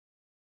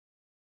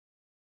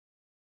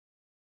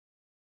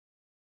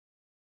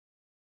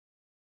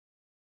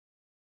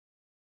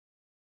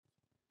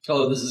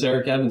Hello, this is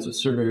Eric Evans with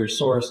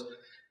Surveyors,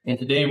 and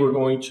today we're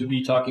going to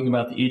be talking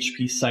about the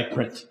HP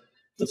SitePrint.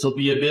 This will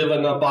be a bit of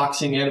an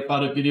unboxing and a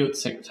product video at the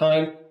same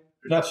time. If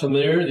you're not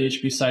familiar, the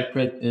HP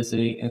SitePrint is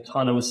an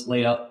autonomous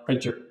layout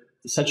printer,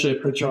 essentially a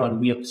printer on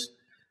wheels.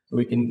 So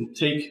we can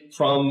take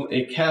from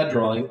a CAD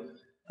drawing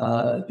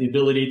the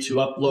ability to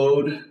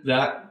upload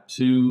that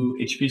to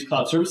HP's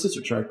cloud services,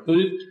 which are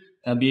included,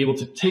 and be able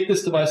to take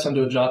this device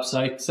onto a job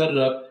site, set it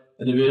up,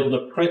 and to be able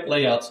to print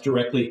layouts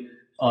directly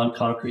on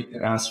concrete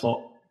and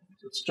asphalt.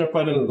 Let's jump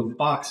right into the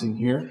unboxing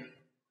here.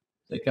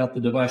 Take out the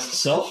device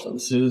itself.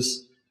 This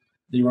is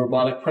the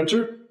robotic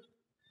printer.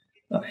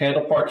 The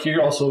handle part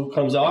here also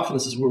comes off, and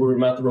this is where we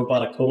mount the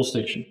robotic total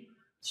station.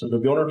 So to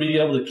be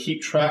able to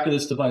keep track of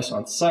this device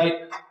on site,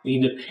 we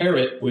need to pair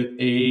it with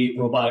a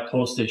robotic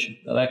total station.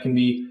 Now that can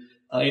be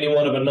any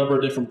one of a number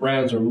of different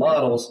brands or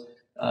models,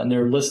 and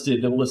they're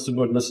listed. They'll list them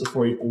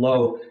for you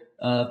below.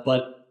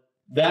 But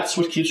that's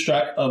what keeps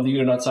track of the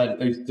unit on site.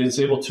 It's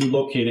able to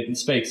locate it in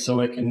space,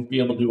 so it can be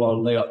able to do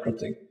all layout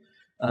printing.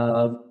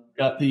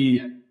 Got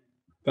the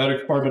battery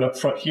compartment up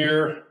front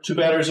here. 2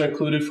 batteries are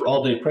included for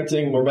all-day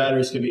printing. More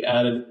batteries can be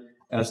added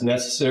as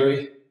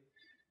necessary.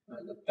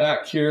 In the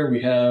back here,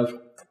 we have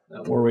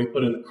where we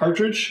put in a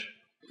cartridge.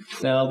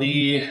 Now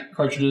the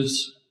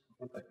cartridges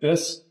look like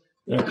this.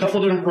 There are a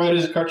couple different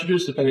varieties of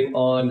cartridges depending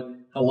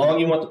on how long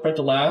you want the print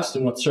to last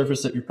and what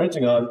surface that you're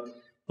printing on.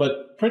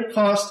 But print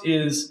cost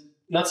is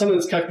not something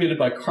that's calculated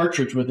by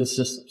cartridge with this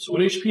system. So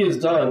what HP has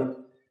done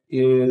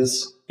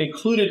is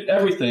included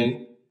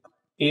everything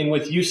in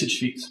with usage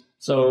fees.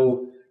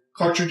 So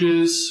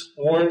cartridges,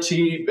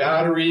 warranty,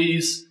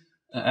 batteries,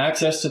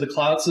 access to the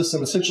cloud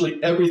system,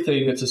 essentially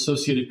everything that's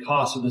associated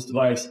cost with this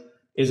device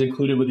is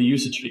included with the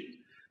usage fee.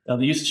 Now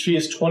the usage fee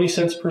is 20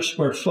 cents per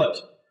square foot.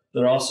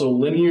 There are also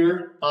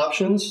linear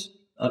options,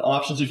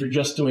 options if you're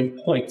just doing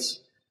points.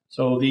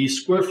 So the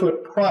square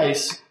foot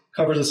price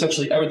covers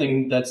essentially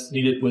everything that's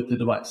needed with the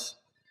device.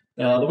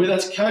 Now, the way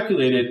that's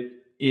calculated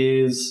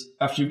is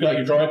after you've got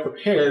your drawing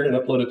prepared and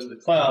uploaded to the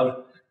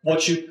cloud,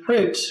 what you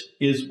print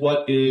is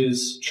what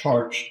is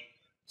charged.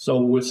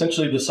 So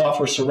essentially the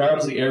software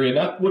surrounds the area,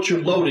 not what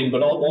you're loading,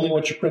 but only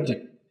what you're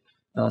printing.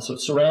 So it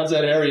surrounds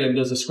that area and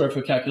does a square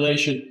foot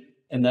calculation,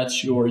 and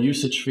that's your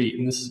usage fee,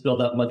 and this is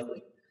billed out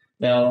monthly.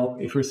 Now,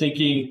 if you're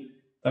thinking,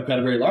 I've got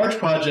a very large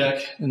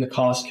project, and the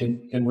cost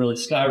can really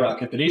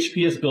skyrocket, but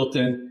HP has built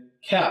in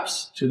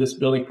caps to this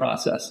billing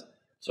process.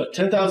 So at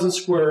 10,000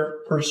 square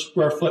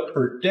foot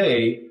per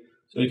day,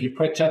 so if you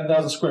print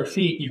 10,000 square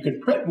feet, you can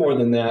print more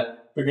than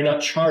that, but you're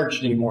not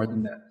charged any more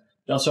than that.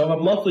 You also have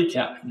a monthly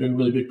cap. If you're doing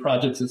really big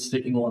projects, it's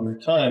taking a longer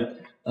time.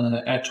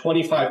 At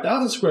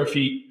 25,000 square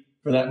feet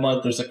for that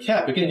month, there's a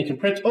cap. Again, you can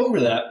print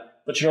over that,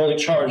 but you're only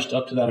charged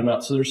up to that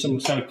amount. So there's some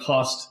kind of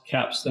cost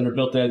caps that are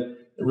built in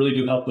that really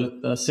do help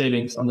with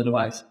savings on the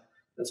device.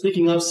 And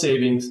speaking of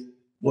savings,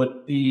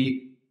 what the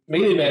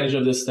main advantage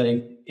of this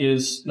thing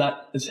is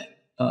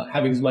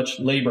having as much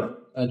labor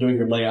doing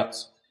your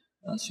layouts.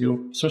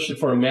 Especially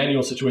for a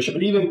manual situation,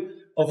 but even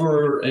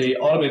over a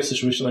automated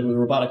situation like with a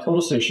robotic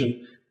total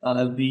station,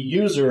 the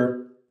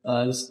user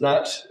is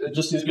not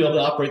just needs to be able to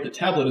operate the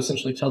tablet,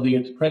 essentially tell the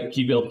unit to print and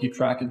be able to keep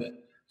track of it.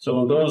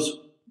 So those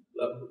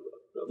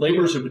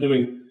laborers who've been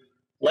doing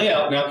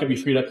layout now can be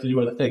freed up to do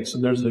other things. So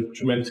there's a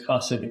tremendous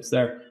cost savings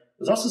there.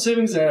 There's also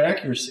savings in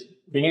accuracy.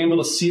 Being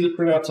able to see the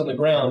printouts on the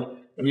ground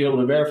and be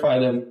able to verify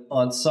them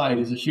on site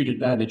is a huge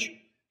advantage.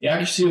 The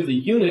accuracy of the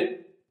unit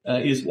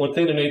is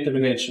 1/8 of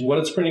an inch. And what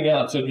it's printing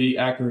out is going to be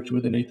accurate to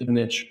 1/8 of an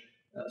inch.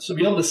 So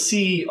be able to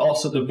see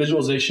also the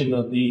visualization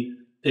of the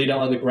data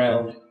on the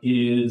ground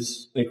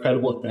is an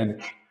incredible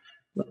advantage.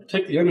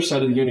 Take the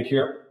underside of the unit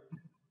here.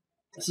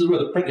 This is where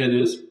the print head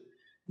is.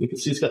 You can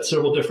see it's got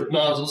several different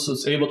nozzles, so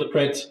it's able to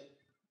print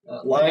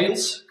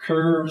lines,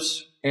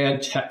 curves,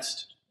 and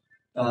text.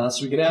 So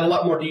we can add a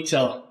lot more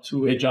detail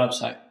to a job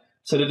site.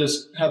 Instead of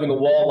just having a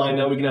wall line,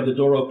 now we can have the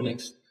door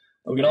openings.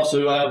 We can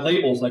also add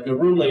labels, like a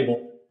room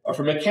label. Or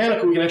for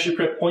mechanical, we can actually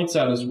print points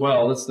out as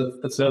well. That's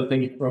the other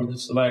thing from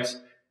this device.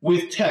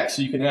 With text,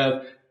 so you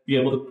can be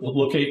able to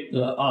locate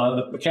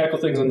the mechanical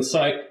things on the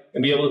site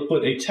and be able to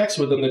put a text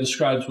with them that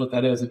describes what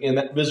that is. Again,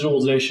 that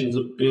visualization is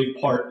a big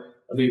part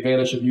of the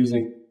advantage of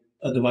using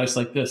a device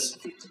like this.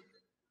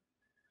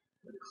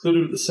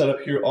 Included with the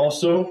setup here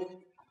also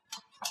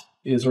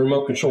is a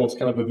remote control. It's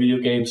kind of a video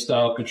game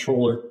style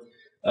controller.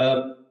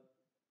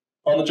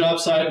 On the job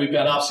site, we've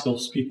got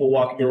obstacles, people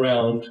walking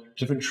around,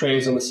 different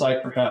trays on the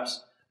site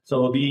perhaps.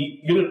 So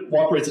the unit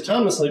operates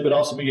autonomously, but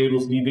also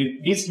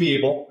needs to be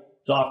able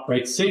to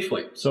operate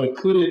safely. So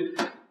included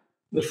in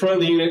the front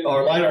of the unit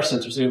are LiDAR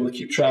sensors, able to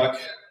keep track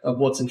of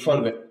what's in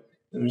front of it.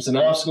 If there's an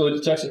obstacle it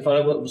detects in front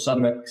of it, it'll just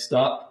automatically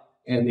stop,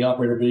 and the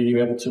operator will be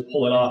able to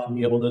pull it off and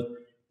be able to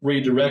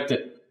redirect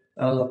it.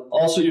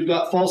 Also, you've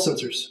got fall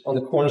sensors on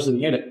the corners of the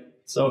unit.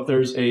 So if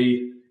there's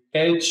a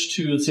edge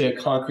to, let's say, a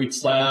concrete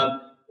slab,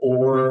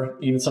 or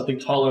even something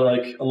taller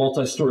like a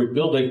multi-story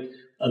building,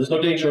 there's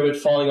no danger of it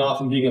falling off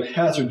and being a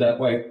hazard that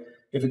way.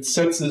 If it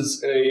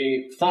senses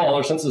a fall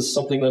or senses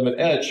something of an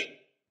edge,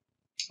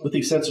 with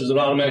these sensors, it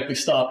automatically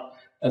stop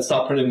and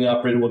stop printing, the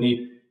operator will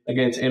need,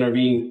 again, to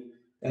intervene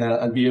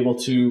and be able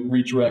to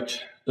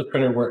redirect the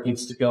printer where it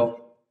needs to go.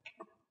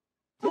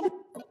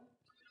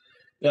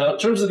 Now, in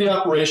terms of the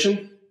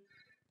operation,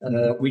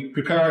 we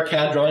prepare our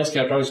CAD drawings.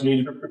 CAD drawings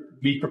need to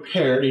be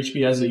prepared.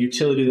 HP has a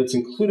utility that's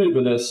included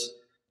with this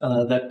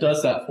that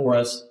does that for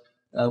us.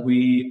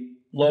 We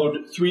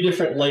load 3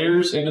 different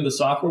layers into the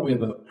software. We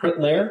have a print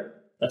layer.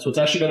 That's what's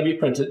actually going to be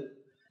printed.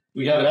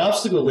 We have an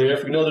obstacle layer.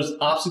 If we know there's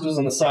obstacles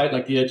on the side,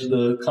 like the edge of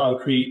the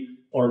concrete,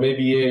 or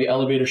maybe an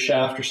elevator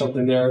shaft or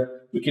something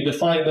there, we can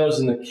define those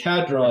in the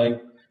CAD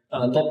drawing,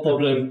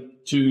 upload them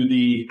to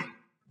the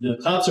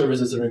cloud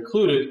services that are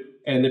included,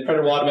 and the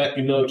printer will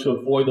automatically know to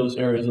avoid those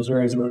areas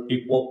where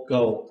it won't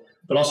go.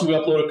 But also we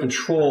upload a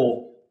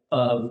control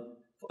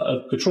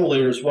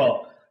layer as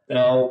well.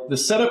 Now, the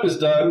setup is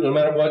done no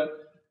matter what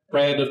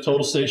brand of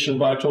total station,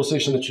 total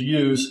station that you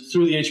use,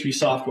 through the HP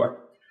software.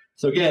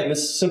 So again,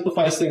 this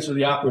simplifies things for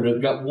the operator.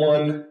 They've got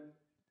one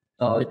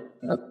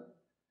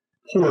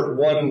port,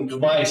 one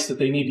device that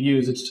they need to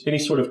use. It's any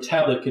sort of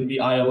tablet, can be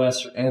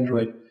iOS or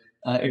Android.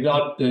 It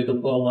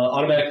will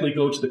automatically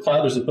go to the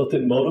cloud. There's a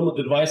built-in modem with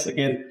the device.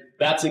 Again,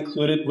 that's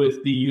included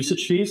with the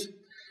usage fees.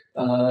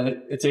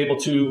 It's able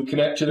to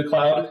connect to the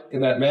cloud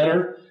in that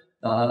manner,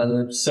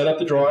 set up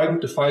the drawing,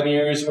 define the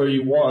areas where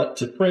you want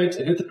to print,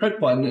 and hit the print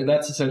button, and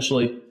that's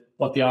essentially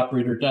what the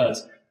operator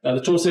does. Now,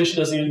 the total station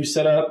doesn't need to be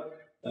set up.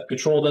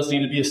 Control does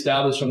need to be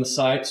established on the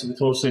site so the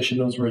total station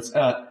knows where it's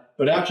at.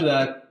 But after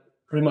that,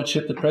 pretty much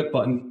hit the print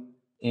button,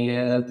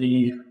 and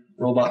the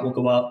robot will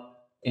go out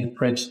and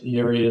print the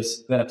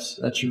areas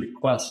that you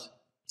request.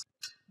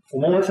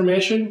 For more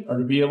information, or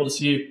to be able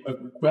to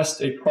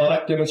request a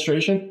product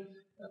demonstration,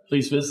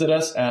 please visit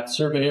us at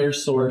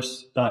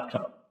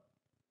surveyorsource.com.